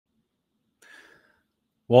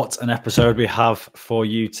What an episode we have for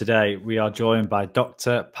you today. We are joined by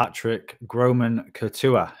Dr. Patrick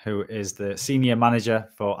Grohmann-Köthur, who is the Senior Manager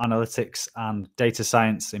for Analytics and Data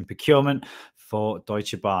Science in Procurement for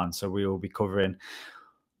Deutsche Bahn. So we will be covering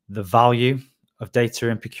the value of data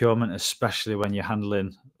in procurement, especially when you're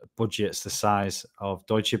handling budgets the size of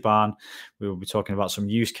Deutsche Bahn. We will be talking about some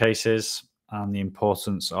use cases and the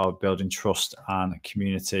importance of building trust and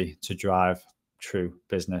community to drive true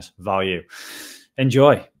business value.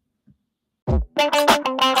 Enjoy.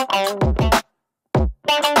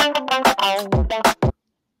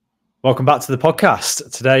 Welcome back to the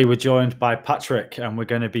podcast. Today we're joined by Patrick and we're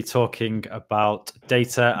going to be talking about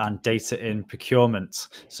data and data in procurement.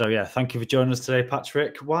 So yeah, thank you for joining us today,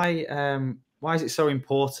 Patrick. Why is it so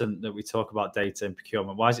important that we talk about data in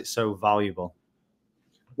procurement? Why is it so valuable?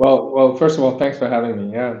 Well, first of all, thanks for having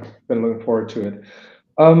me. Yeah, been looking forward to it.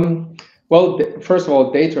 First of all,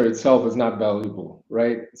 data itself is not valuable,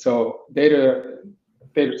 right? So data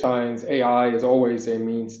science, AI is always a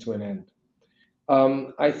means to an end.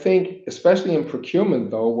 I think, especially in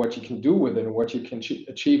procurement, though, what you can do with it and what you can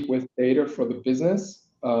achieve with data for the business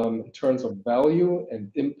in terms of value and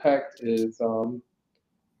impact is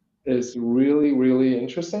really, really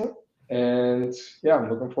interesting. And yeah, I'm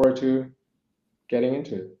looking forward to getting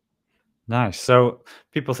into it. Nice. So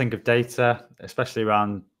people think of data, especially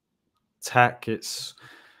around tech, it's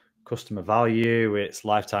customer value, it's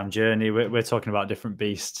lifetime journey. We're talking about different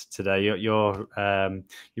beasts today. You've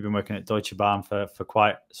been working at Deutsche Bahn for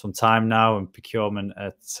quite some time now, and procurement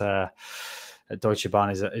at Deutsche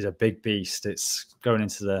Bahn is a big beast. It's going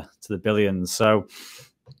into the billions. So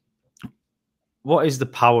what is the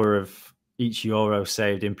power of each euro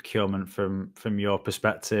saved in procurement from your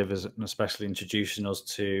perspective, especially introducing us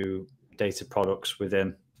to data products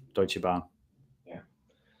within Deutsche Bahn? Yeah.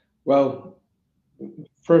 Well,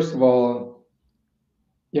 first of all,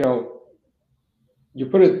 you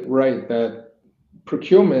put it right that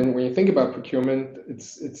procurement, when you think about procurement,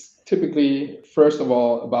 it's typically, first of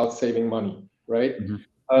all, about saving money, right?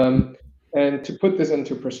 Mm-hmm. And to put this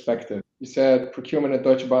into perspective, you said procurement at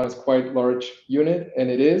Deutsche Bahn is quite a large unit,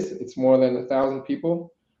 and it is. It's more than 1,000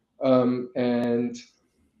 people. And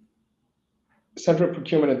central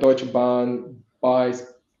procurement at Deutsche Bahn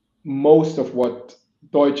buys most of what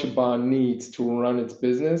Deutsche Bahn needs to run its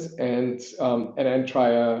business and an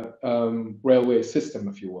entire railway system,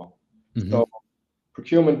 if you will. Mm-hmm. So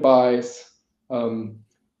procurement buys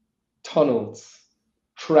tunnels,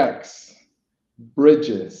 tracks,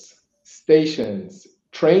 bridges, stations,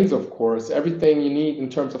 trains, of course, everything you need in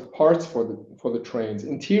terms of parts for the trains,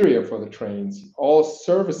 interior for the trains, all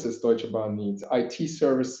services Deutsche Bahn needs, IT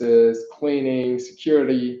services, cleaning,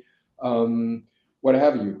 security, what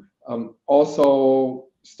have you. Also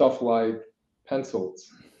stuff like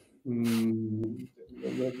pencils,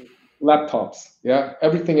 laptops, yeah,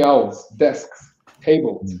 everything else, desks,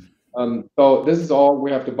 tables. So this is all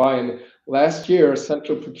we have to buy. And last year,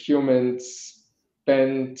 central procurement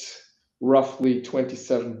spent roughly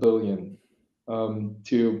 27 billion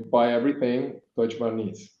to buy everything Deutsche Bahn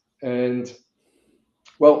needs. And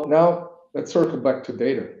well, now let's circle back to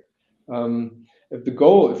data.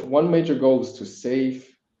 If one major goal is to save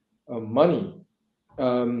money,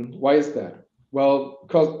 why is that? Well,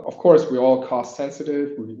 because of course we're all cost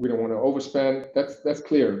sensitive. We don't want to overspend. That's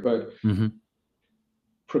clear. But mm-hmm.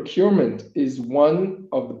 Procurement is one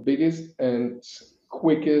of the biggest and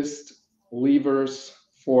quickest levers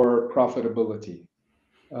for profitability,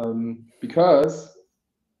 because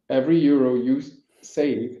every euro you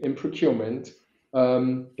save in procurement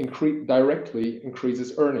directly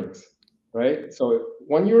increases earnings, right? So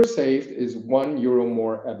 1 euro saved is 1 euro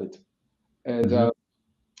more EBIT, and mm-hmm.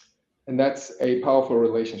 And that's a powerful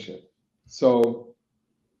relationship. So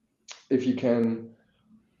if you can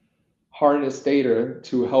harness data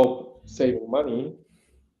to help saving money,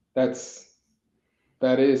 that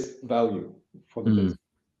is value for the business.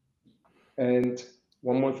 And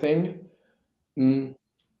one more thing,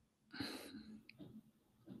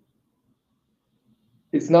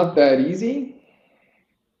 it's not that easy,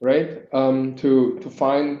 right? To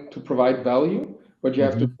provide value, but you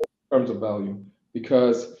have to think in terms of value,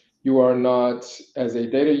 because you are not, as a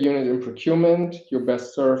data unit in procurement, you're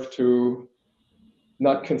best served to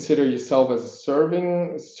not consider yourself as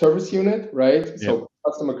a service unit, right? Yep. So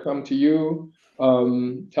customer come to you,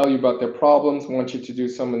 tell you about their problems, want you to do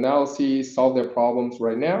some analyses, solve their problems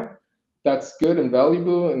right now. That's good and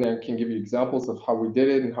valuable, and I can give you examples of how we did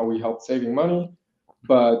it and how we helped saving money.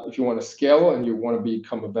 But if you want to scale and you want to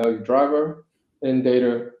become a value driver in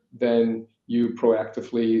data, then you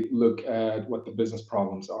proactively look at what the business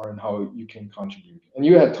problems are and how you can contribute. And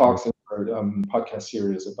you had talks in separate podcast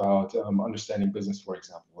series about understanding business, for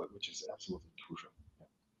example, which is absolutely crucial.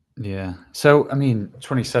 Yeah. So, I mean,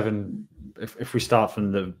 27, if we start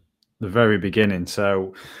from the very beginning,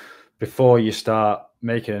 so before you start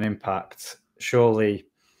making an impact, surely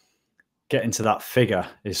getting to that figure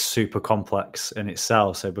is super complex in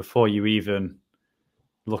itself. So before you even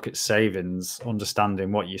look at savings,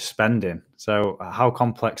 understanding what you're spending. So how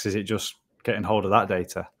complex is it just getting hold of that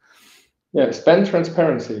data? Yeah, spend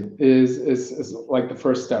transparency is like the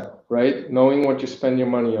first step, right? Knowing what you spend your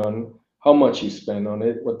money on, how much you spend on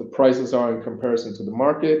it, what the prices are in comparison to the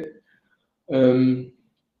market. And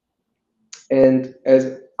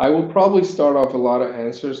as I will probably start off a lot of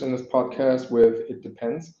answers in this podcast with "it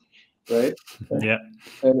depends," right? Yeah.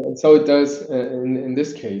 And so it does in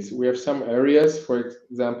this case. We have some areas, for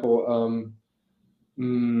example,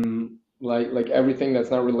 like everything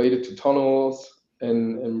that's not related to tunnels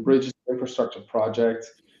and bridges infrastructure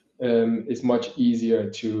projects is much easier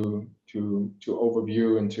to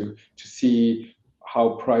overview and to see how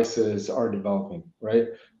prices are developing, right?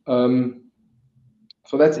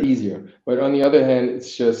 So that's easier. But on the other hand,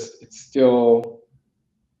 it's still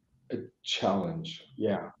a challenge.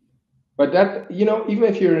 Yeah. But that, even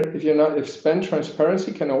if you're not, if spend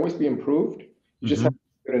transparency can always be improved, you just have to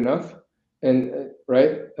do good enough. And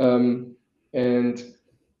right. And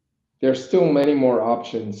there's still many more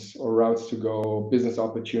options or routes to go, business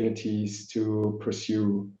opportunities to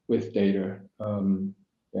pursue with data.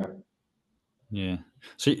 Yeah. Yeah.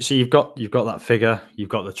 So you've got that figure, you've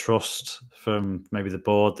got the trust from maybe the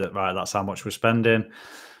board that, right, that's how much we're spending.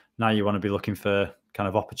 Now you want to be looking for kind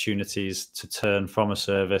of opportunities to turn from a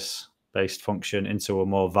service-based function into a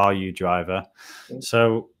more value driver.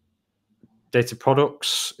 So data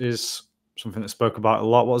products is something that spoke about a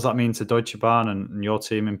lot. What does that mean to Deutsche Bahn and your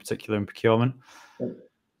team in particular in procurement?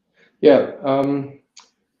 Yeah.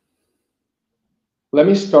 Let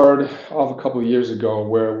me start off a couple of years ago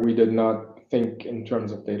where we did not think in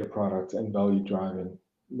terms of data products and value driving.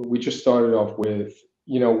 We just started off with,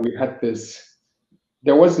 we had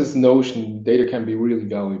there was this notion data can be really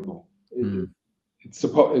valuable.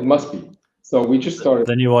 It must be. So we just started.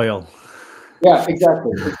 The new oil. Yeah,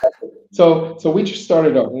 exactly. So we just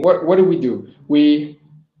started up. And what did we do? We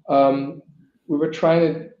were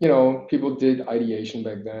trying to, people did ideation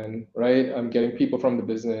back then, right? Getting people from the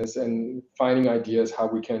business and finding ideas how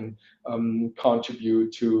we can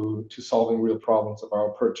contribute to solving real problems of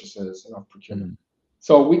our purchases and our procurement.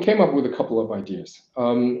 So we came up with a couple of ideas.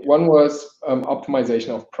 One was optimization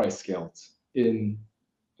of price scales in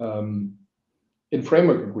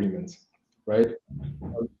framework agreements, right?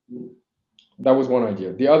 That was one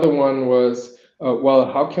idea. The other one was,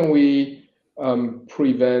 how can we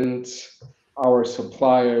prevent our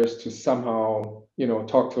suppliers to somehow,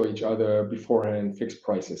 talk to each other beforehand, fix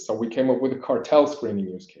prices? So we came up with a cartel screening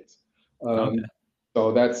use case. Okay.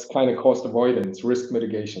 So that's kind of cost avoidance, risk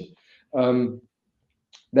mitigation.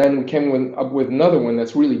 Then we came up with another one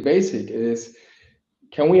that's really basic is,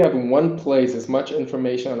 can we have in one place as much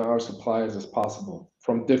information on our suppliers as possible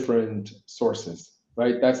from different sources,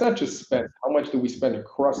 right? That's not just spend. How much do we spend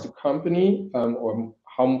across the company, or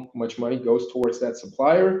how much money goes towards that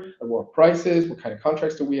supplier, and what prices, what kind of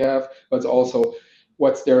contracts do we have, but it's also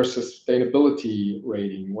what's their sustainability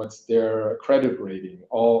rating, what's their credit rating,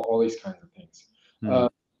 all these kinds of things.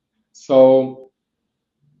 So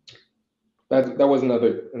that was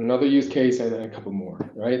another use case and a couple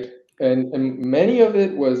more, right? And many of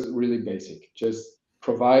it was really basic, just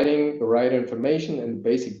providing the right information and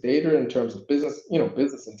basic data in terms of business,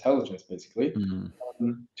 business intelligence, basically,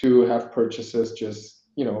 to have purchases just,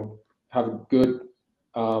 have a good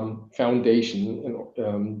foundation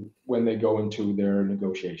when they go into their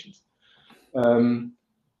negotiations.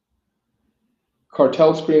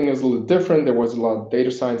 Cartel screening is a little different. There was a lot of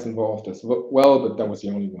data science involved as well, but that was the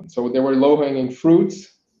only one. So there were low-hanging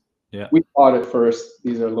fruits. Yeah. We thought at first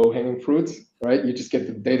these are low-hanging fruits, right? You just get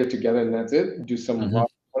the data together and that's it. Do some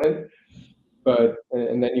logic on it,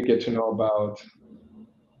 and then you get to know about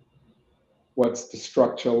what's the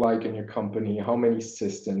structure like in your company, how many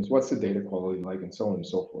systems, what's the data quality like, and so on and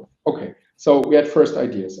so forth. Okay, so we had first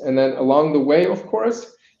ideas, and then along the way, of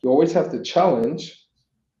course, you always have to challenge.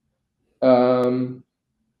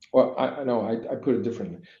 Well, I put it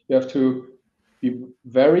differently. You have to be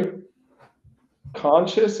very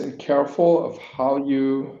conscious and careful of how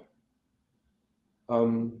you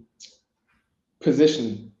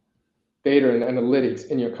position data and analytics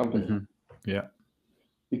in your company. Yeah.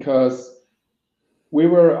 Because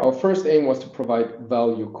our first aim was to provide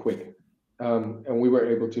value quick, and we were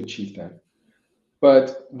able to achieve that.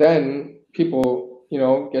 But then people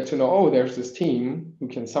get to know, oh, there's this team who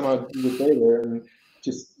can somehow do with data and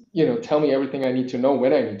just tell me everything I need to know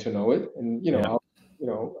when I need to know it, and I'll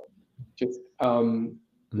just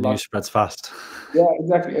news spreads fast. Yeah,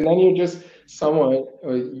 exactly. And then you're just somewhat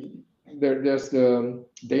there's the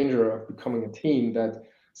danger of becoming a team that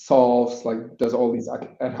does all these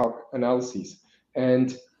ad hoc analyses.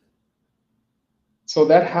 And so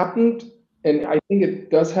that happened, and I think it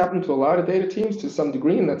does happen to a lot of data teams to some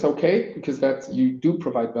degree, and that's okay, because you do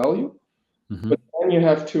provide value. But then you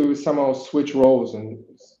have to somehow switch roles and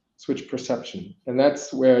switch perception, and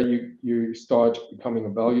that's where you start becoming a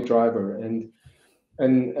value driver,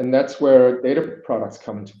 and that's where data products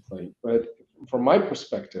come into play. But from my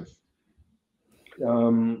perspective,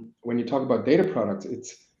 when you talk about data products,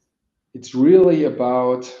 it's really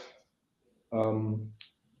about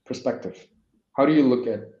perspective. How do you look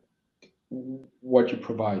at what you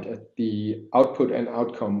provide, at the output and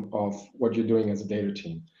outcome of what you're doing as a data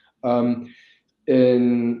team?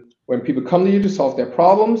 When people come to you to solve their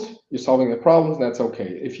problems, you're solving their problems, and that's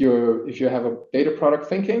okay. If you have a data product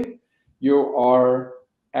thinking, you are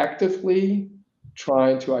actively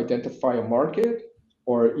trying to identify a market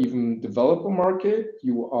or even develop a market.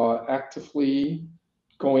 You are actively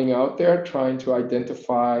going out there trying to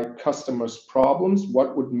identify customers' problems,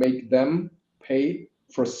 what would make them pay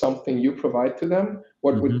for something you provide to them,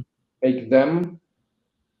 what would make them,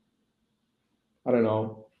 I don't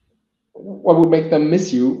know, what would make them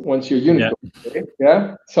miss you once your unit goes away.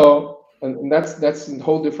 Yeah. So, and that's a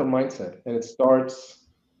whole different mindset, and it starts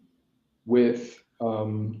with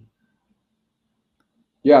knowing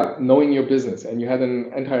your business. And you had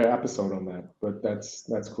an entire episode on that, but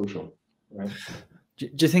that's crucial, right? Do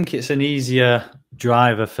you think it's an easier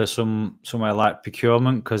driver for somewhere like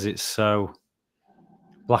procurement because it's so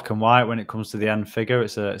black and white when it comes to the end figure?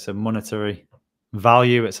 It's a monetary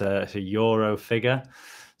value. It's a euro figure,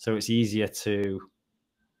 so it's easier to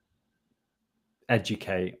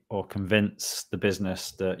educate or convince the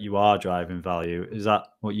business that you are driving value. Is that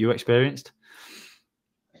what you experienced?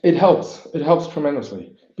 It helps. It helps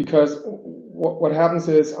tremendously, because what happens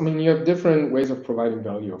is, I mean, you have different ways of providing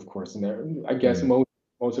value, of course, and I guess most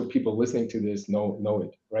of people listening to this know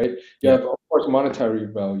it, right? You have, of course, monetary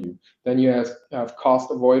value. Then you have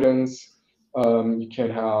cost avoidance.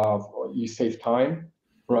 You save time,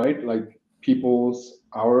 right? Like people's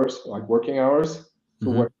hours, like working hours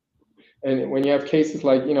for what. And when you have cases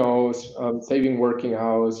like, saving working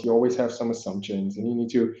hours, you always have some assumptions, and you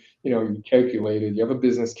need to, you calculate it. You have a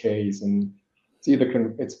business case, and it's either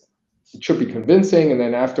it should be convincing, and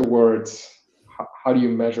then afterwards, how do you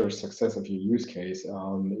measure success of your use case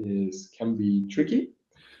can be tricky.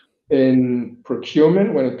 In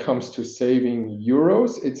procurement, when it comes to saving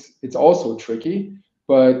euros, it's also tricky,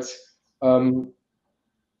 but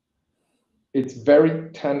it's very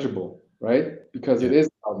tangible, right? Because it is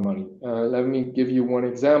about money. Let me give you one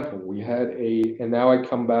example. We had and now I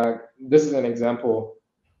come back. This is an example.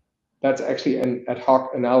 That's actually an ad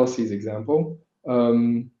hoc analysis example.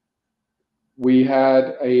 We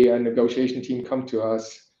had a negotiation team come to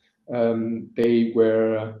us. They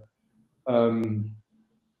were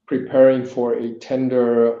preparing for a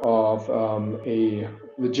tender of a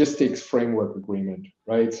logistics framework agreement,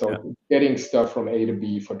 right? So getting stuff from A to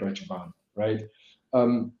B for Deutsche Bahn, right?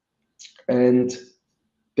 And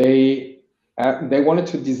they wanted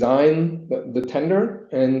to design the tender,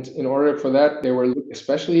 and in order for that, they were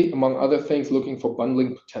especially, among other things, looking for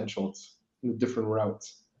bundling potentials in different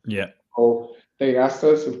routes. Yeah. So they asked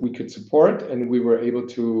us if we could support, and we were able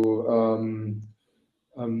to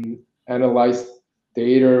analyze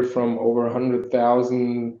data from over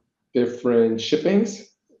 100,000 different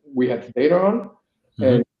shippings we had the data on,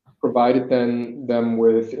 and provided them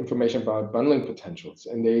with information about bundling potentials.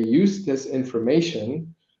 And they used this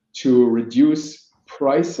information to reduce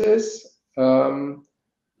prices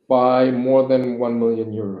by more than 1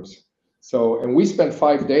 million euros. So, and we spent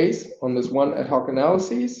 5 days on this one ad hoc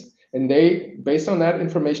analysis, and they, based on that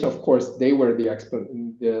information, of course, they were the expert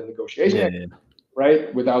in the negotiation,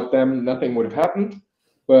 right? Without them, nothing would have happened,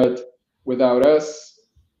 but without us,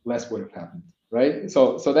 less would have happened, right?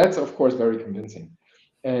 So that's, of course, very convincing.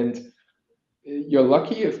 And you're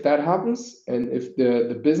lucky if that happens, and if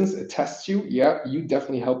the business attests you, you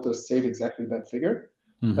definitely helped us save exactly that figure.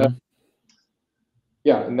 And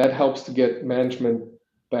that helps to get management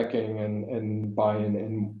backing and buy-in,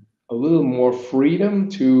 and a little more freedom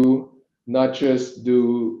to not just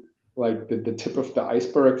do like the tip of the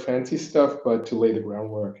iceberg fancy stuff, but to lay the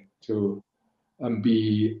groundwork to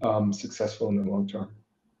be successful in the long term.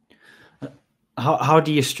 How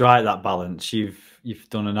do you strike that balance? You've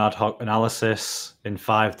done an ad hoc analysis in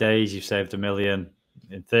 5 days. You've saved 1 million.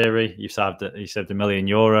 in theory, you saved €1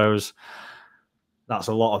 million. That's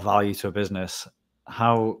a lot of value to a business.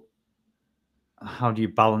 How do you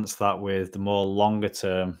balance that with the more longer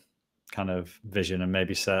term kind of vision, and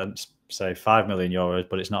maybe say €5 million,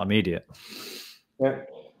 but it's not immediate? Yeah.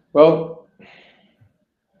 Well,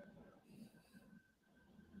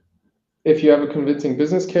 if you have a convincing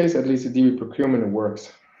business case, at least the DB procurement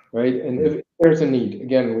works, right? And if there's a need,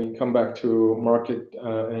 again, we come back to market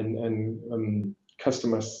and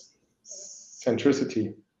customer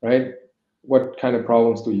centricity, right? What kind of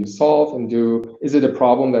problems do you solve, and is it a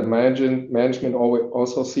problem that management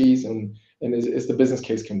also sees, and is the business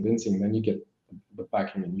case convincing? Then you get the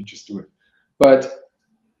backing and you just do it. But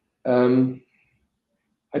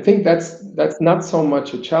I think that's not so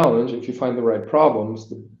much a challenge if you find the right problems.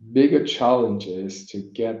 The bigger challenge is to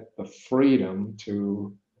get the freedom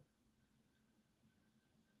to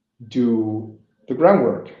do the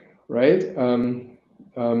groundwork, right?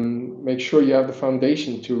 Make sure you have the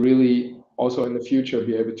foundation to really also in the future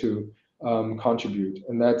be able to contribute.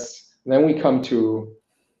 And then we come to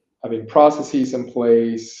having processes in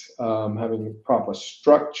place, having proper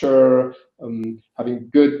structure, having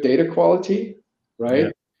good data quality,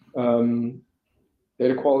 right? Yeah.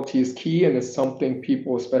 Data quality is key, and it's something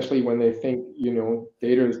people, especially when they think,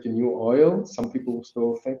 data is the new oil, some people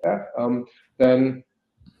still think that, then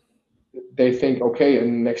they think, okay,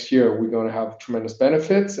 and next year we're going to have tremendous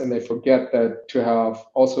benefits, and they forget that to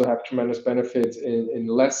also have tremendous benefits in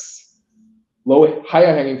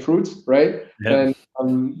higher hanging fruits, right? Yeah.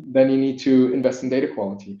 Then you need to invest in data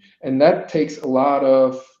quality, and that takes a lot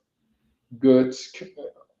of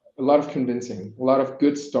convincing, a lot of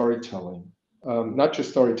good storytelling. Not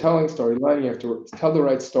just storyline. You have to tell the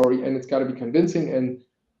right story, and it's got to be convincing. And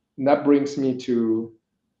that brings me to,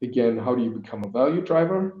 again, how do you become a value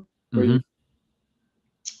driver? And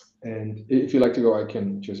if you like to go, I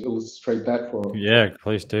can just illustrate that for. Yeah,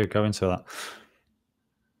 please do go into that.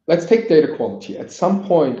 Let's take data quality. At some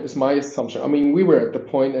point, is my assumption. I mean, we were at the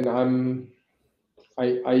point, and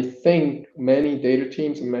I think many data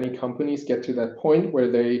teams and many companies get to that point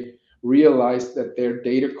where they realize that their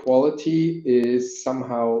data quality is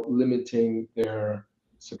somehow limiting their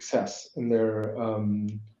success in their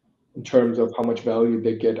in terms of how much value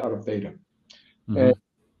they get out of data. And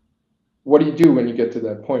what do you do when you get to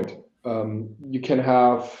that point? There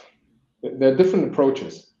are different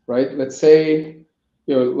approaches, right? Let's say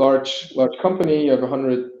you're a large company, you have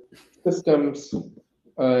 100 systems,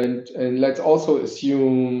 and let's also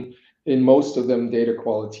assume in most of them data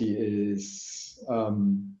quality is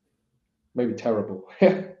maybe terrible.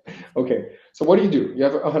 Okay, so what do? You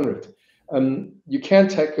have 100. You can't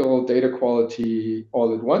tackle data quality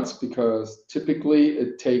all at once, because typically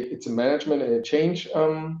it's a management and a change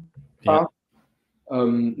path.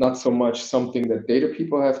 Not so much something that data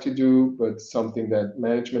people have to do, but something that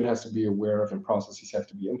management has to be aware of and processes have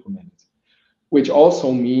to be implemented. Which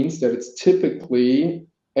also means that it's typically,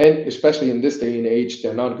 and especially in this day and age,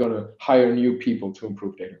 they're not going to hire new people to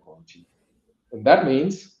improve data quality. And that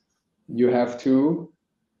means you have to,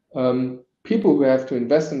 people who have to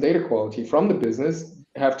invest in data quality from the business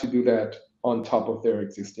have to do that on top of their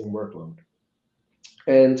existing workload.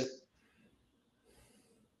 And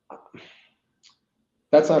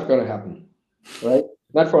that's not going to happen, right?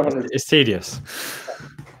 Not for 100. It's tedious.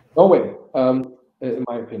 No way, in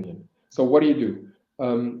my opinion. So what do?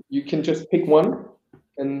 You can just pick one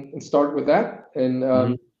and start with that,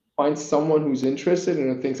 and find someone who's interested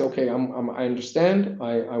and thinks, okay, I understand,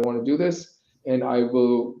 I want to do this, and I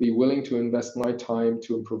will be willing to invest my time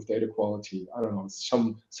to improve data quality. I don't know,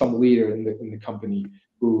 some leader in the company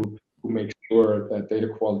who makes sure that data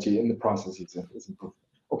quality in the processes is improved.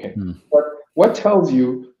 Okay, but what tells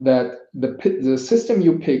you that the system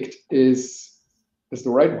you picked is the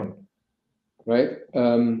right one, right?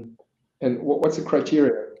 And what's the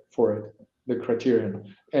criteria for it? The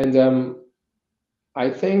criterion. And I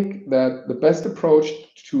think that the best approach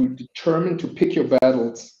to pick your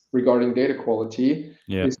battles regarding data quality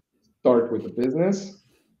is to start with the business.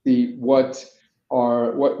 See what's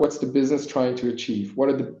the business trying to achieve? What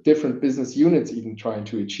are the different business units even trying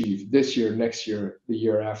to achieve this year, next year, the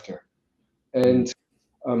year after? And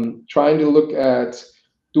trying to look at,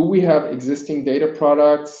 do we have existing data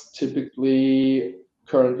products, typically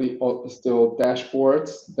currently still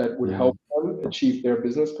dashboards that would help them achieve their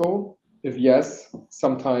business goal? If yes,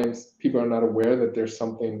 sometimes people are not aware that there's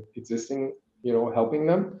something existing, helping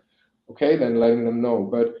them. Okay, then letting them know.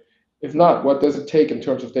 But if not, what does it take in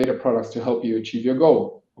terms of data products to help you achieve your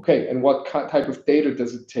goal? Okay, and what type of data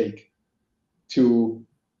does it take to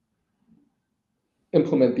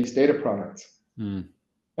implement these data products? And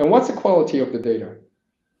what's the quality of the data?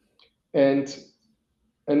 and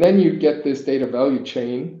then you get this data value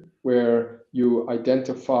chain where you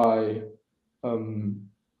identify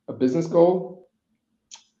a business goal,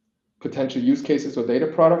 potential use cases or data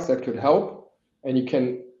products that could help, and you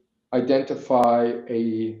can identify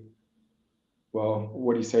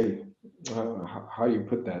what do you say? How do you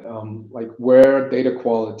put that? Like where data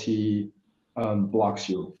quality blocks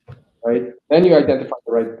you, right? Then you identify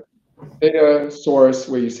the right data source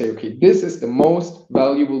where you say, okay, this is the most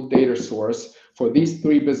valuable data source for these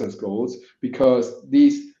 3 business goals because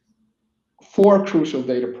these 4 crucial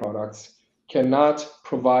data products cannot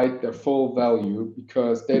provide their full value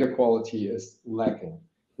because data quality is lacking.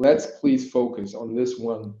 Let's please focus on this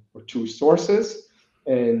 1 or 2 sources.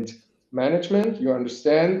 And management, you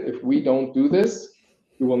understand, if we don't do this,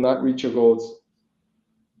 you will not reach your goals,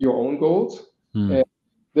 your own goals. And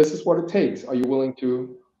this is what it takes. Are you willing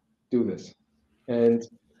to do this? And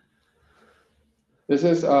this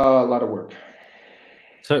is a lot of work.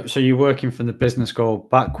 So you're working from the business goal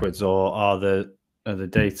backwards, or are the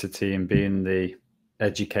data team being the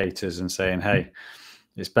educators and saying, hey,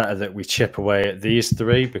 it's better that we chip away at these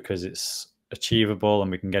 3 because it's achievable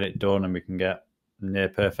and we can get it done and we can get near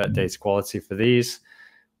perfect data quality for these?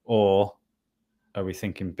 Or are we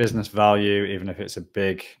thinking business value, even if it's a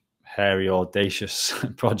big, hairy, audacious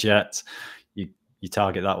project, you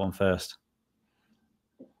target that one first?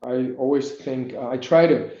 I always think I try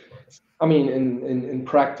to. I mean, in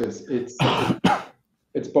practice, it's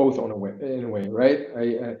both in a way, right?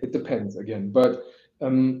 It depends again, but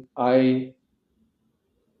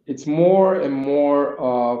it's more and more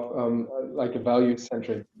of like a value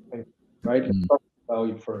centric thing, right? Let's start with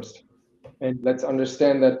value first, and let's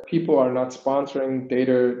understand that people are not sponsoring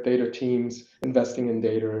data teams investing in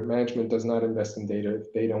data. Management does not invest in data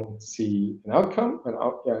if they don't see an outcome, an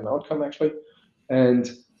outcome actually,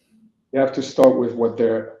 and you have to start with what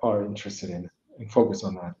they are interested in and focus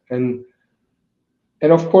on that. And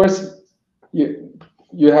of course, you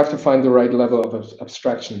have to find the right level of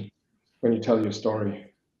abstraction when you tell your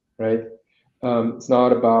story, right? It's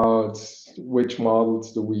not about which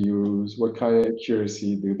models do we use, what kind of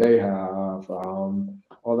accuracy do they have,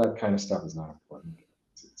 all that kind of stuff is not important.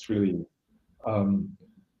 It's really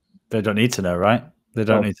they don't need to know, right? They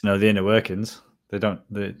don't need to know the inner workings. They don't.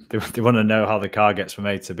 They want to know how the car gets from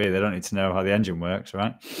A to B. They don't need to know how the engine works,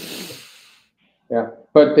 right? Yeah,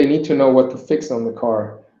 but they need to know what to fix on the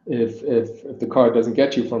car if the car doesn't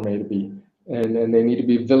get you from A to B, and they need to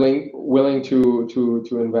be willing to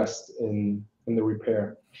invest in the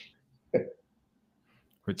repair.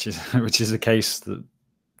 Which is the case that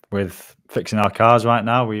with fixing our cars right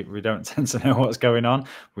now, we don't tend to know what's going on.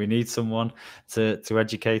 We need someone to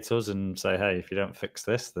educate us and say, hey, if you don't fix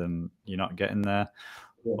this, then you're not getting there,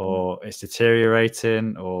 or it's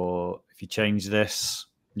deteriorating, or if you change this,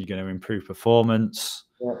 you're going to improve performance.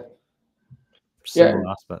 Similar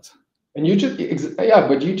aspects. And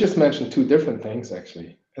but you just mentioned 2 different things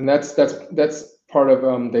actually, and that's part of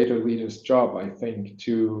data leaders' job, I think,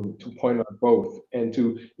 to point out both and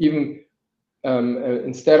to even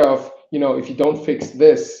instead of, if you don't fix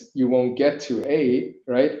this, you won't get to A,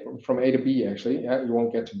 right? From A to B, actually, yeah, you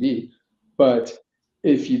won't get to B. But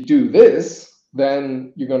if you do this,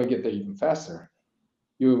 then you're going to get there even faster.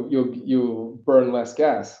 You burn less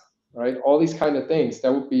gas, right? All these kind of things,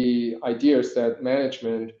 that would be ideas that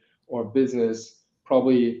management or business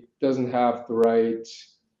probably doesn't have the right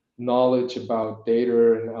knowledge about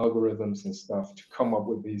data and algorithms and stuff to come up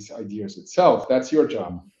with these ideas itself. That's your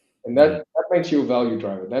job. And that makes you a value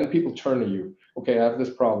driver. Then people turn to you. Okay, I have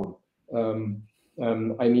this problem.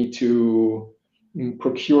 I need to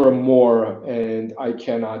procure more, and I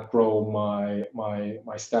cannot grow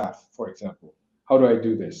my staff, for example. How do I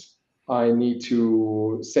do this? I need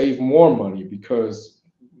to save more money because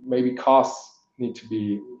maybe costs need to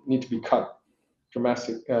be cut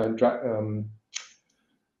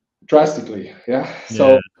drastically. Yeah.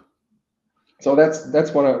 So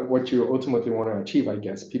that's what you ultimately want to achieve, I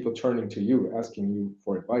guess. People turning to you, asking you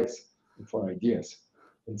for advice and for ideas,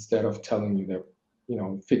 instead of telling you that,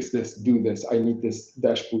 fix this, do this. I need this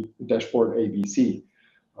dashboard ABC,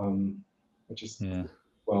 which is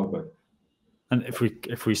but. And if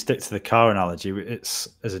we stick to the car analogy, it's,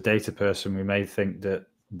 as a data person, we may think that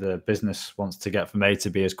the business wants to get from A to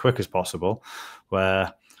B as quick as possible,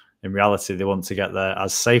 where in reality they want to get there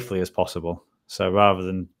as safely as possible. So rather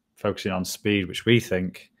than focusing on speed, which we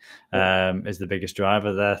think is the biggest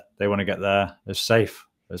driver, they want to get there as safe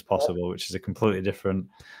as possible, which is a completely different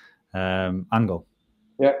angle.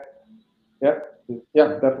 Yeah,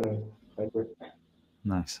 definitely. I agree.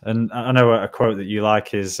 Nice. And I know a quote that you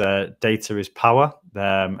like is data is power,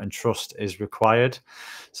 and trust is required.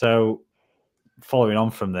 So following on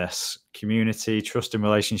from this, community, trust in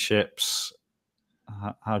relationships,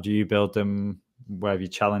 how do you build them? Where have your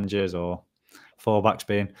challenges or fallbacks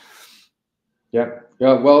been? Yeah.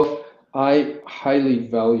 Well, I highly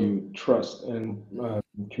value trust and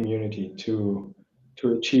community to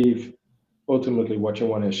achieve ultimately what you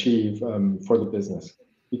want to achieve for the business.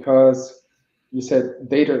 Because you said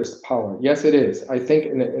data is power. Yes, it is. I think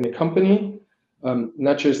in a company,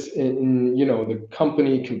 not just in the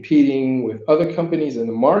company competing with other companies in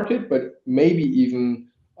the market, but maybe even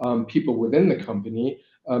people within the company,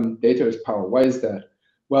 data is power. Why is that?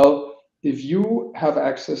 Well, if you have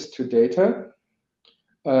access to data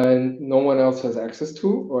and no one else has access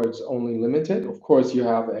to, or it's only limited, of course you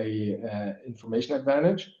have a information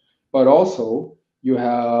advantage, but also you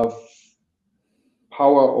have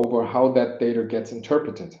power over how that data gets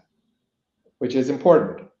interpreted, which is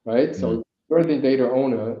important, right? So you're the data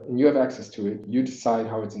owner and you have access to it. You decide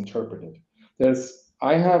how it's interpreted.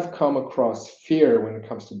 I have come across fear when it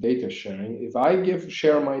comes to data sharing. If I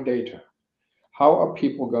share my data, how are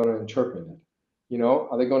people going to interpret it?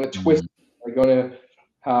 Are they going to twist? Are they going to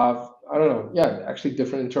have, I don't know, yeah, actually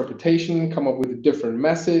different interpretation, come up with a different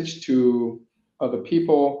message to other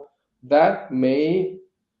people? That may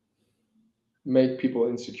make people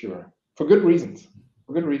insecure for good reasons.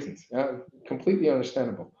 For good reasons, yeah, completely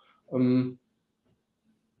understandable.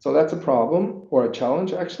 So that's a problem or a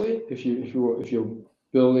challenge actually. If you're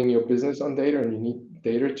building your business on data and you need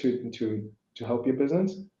data to help your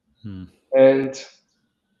business, and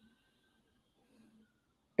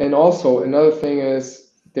also another thing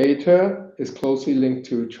is data is closely linked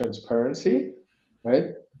to transparency,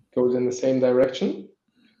 right? Goes in the same direction.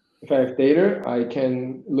 If I have data, I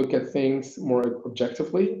can look at things more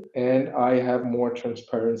objectively and I have more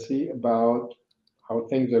transparency about how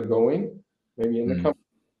things are going, maybe in the company.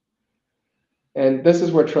 And this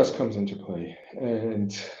is where trust comes into play,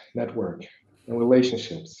 and network and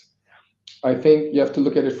relationships. I think you have to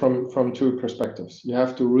look at it from two perspectives. You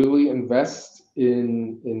have to really invest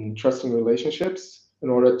in trusting relationships in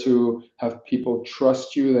order to have people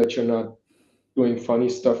trust you that you're not doing funny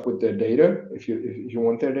stuff with their data if you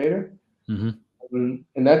want their data. And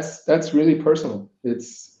that's really personal.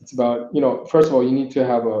 It's about, first of all, you need to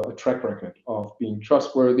have a track record of being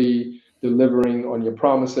trustworthy, delivering on your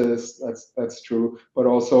promises. That's true. But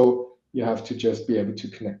also you have to just be able to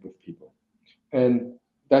connect with people. And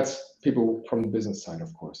that's people from the business side,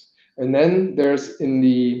 of course. And then there's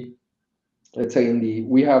we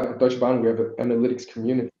have at Deutsche Bahn, we have an analytics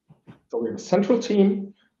community. So we have a central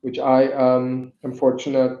team, which I am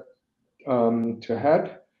fortunate to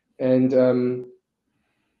head. And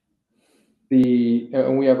we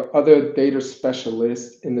have other data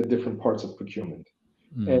specialists in the different parts of procurement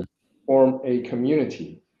and form a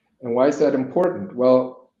community. And why is that important?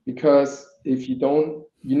 Well, because if you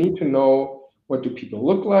need to know, what do people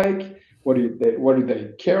look like? What do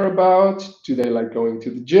they care about? Do they like going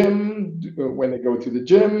to the gym? When they go to the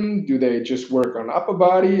gym, do they just work on upper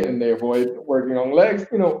body and they avoid working on legs?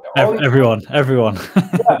 Everyone.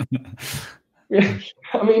 Yeah.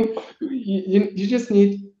 I mean, you just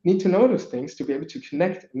need to know those things to be able to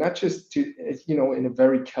connect, not just to in a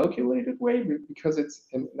very calculated way, because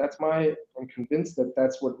I'm convinced that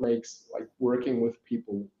that's what makes like working with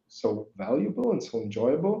people so valuable and so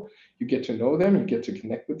enjoyable. You get to know them, you get to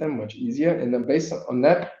connect with them much easier, and then based on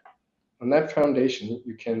that foundation,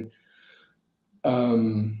 you can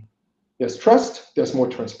there's trust, there's more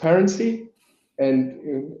transparency,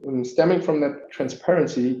 and stemming from that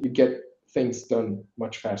transparency, you get things done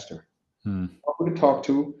much faster. Who to talk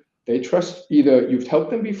to, they trust, either you've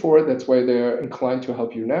helped them before, that's why they're inclined to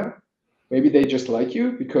help you now. Maybe they just like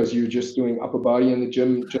you because you're just doing upper body in the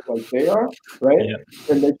gym just like they are, right? Yeah.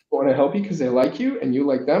 And they want to help you because they like you and you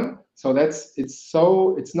like them. So it's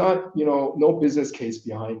not, no business case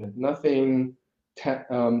behind it, nothing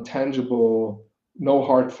tangible, no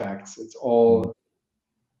hard facts. It's all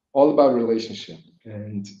about relationship.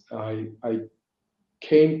 And I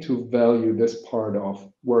came to value this part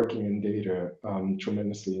of working in data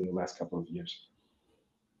tremendously in the last couple of years.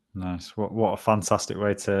 Nice. What a fantastic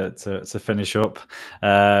way to finish up.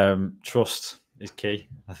 Trust is key,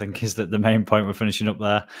 I think, is the main point we're finishing up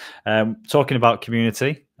there. Talking about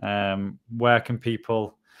community, where can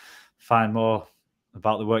people find more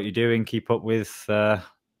about the work you're doing, keep up with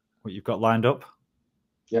what you've got lined up?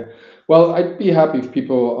 Yeah, well, I'd be happy if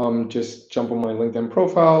people just jump on my LinkedIn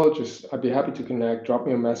profile. I'd be happy to connect, drop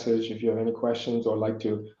me a message if you have any questions or like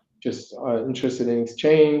to interested in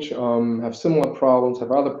exchange, have similar problems,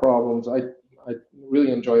 have other problems. I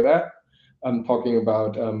really enjoy that. I'm talking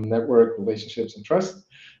about network, relationships, and trust.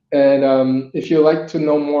 And if you like to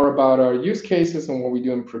know more about our use cases and what we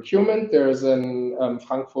do in procurement, there's an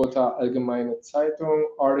Frankfurter Allgemeine Zeitung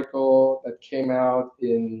article that came out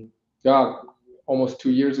in almost 2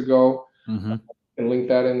 years ago. Mm-hmm. I can link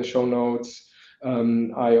that in the show notes.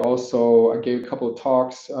 I gave a couple of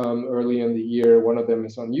talks early in the year. One of them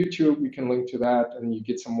is on YouTube. We can link to that, and you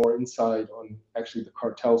get some more insight on actually the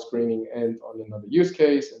cartel screening and on another use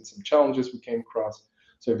case and some challenges we came across.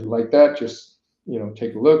 So if you like that, just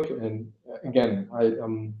take a look. And again,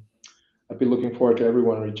 I'd be looking forward to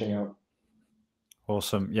everyone reaching out.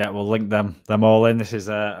 Awesome. Yeah, we'll link them all in. This is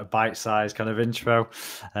a bite-sized kind of intro.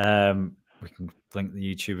 We can link the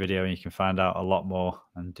YouTube video and you can find out a lot more,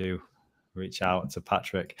 and do reach out to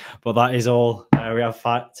Patrick. But that is all we have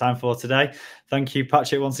time for today. Thank you,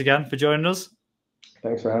 Patrick, once again for joining us.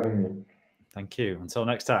 Thanks for having me. Thank you. Until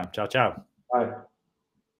next time. Ciao, ciao. Bye.